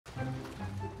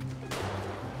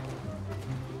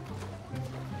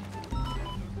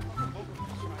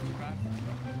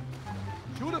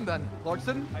him then,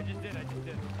 Clarkson. I just did. I got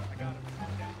him.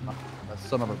 Oh, that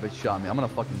son of a bitch shot me. I'm gonna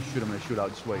fucking shoot him in a shootout.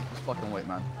 Just wait. Just fucking wait,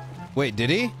 man. Wait, did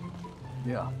he?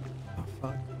 Yeah. Oh,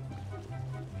 fuck.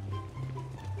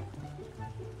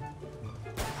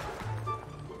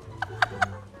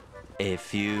 A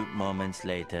few moments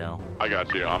later. I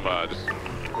got you. I'm just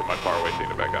put my far away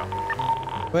taking it back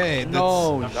out. Wait,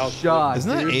 no shot. Isn't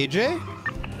that dude. AJ?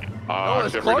 No,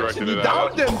 it's actually, Clarkson. You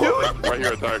downed him, dude. Right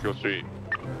here at Tyrical Street.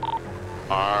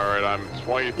 Alright, I'm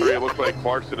 23. It looks like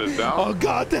Clarkson is down. Oh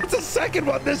god, that's the second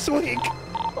one this week.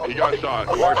 He got shot.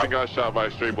 Clarkson got shot by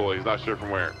a stray bullet. He's not sure from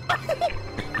where.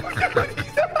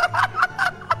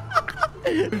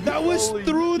 That was Holy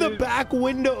through the shit. back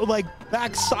window, like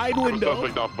back side window.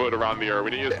 Suspect on foot around the area.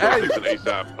 We need to Hey, get an ASAP.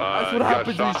 that's what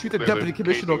happens when you shoot the deputy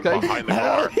commissioner, okay? Behind the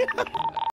car.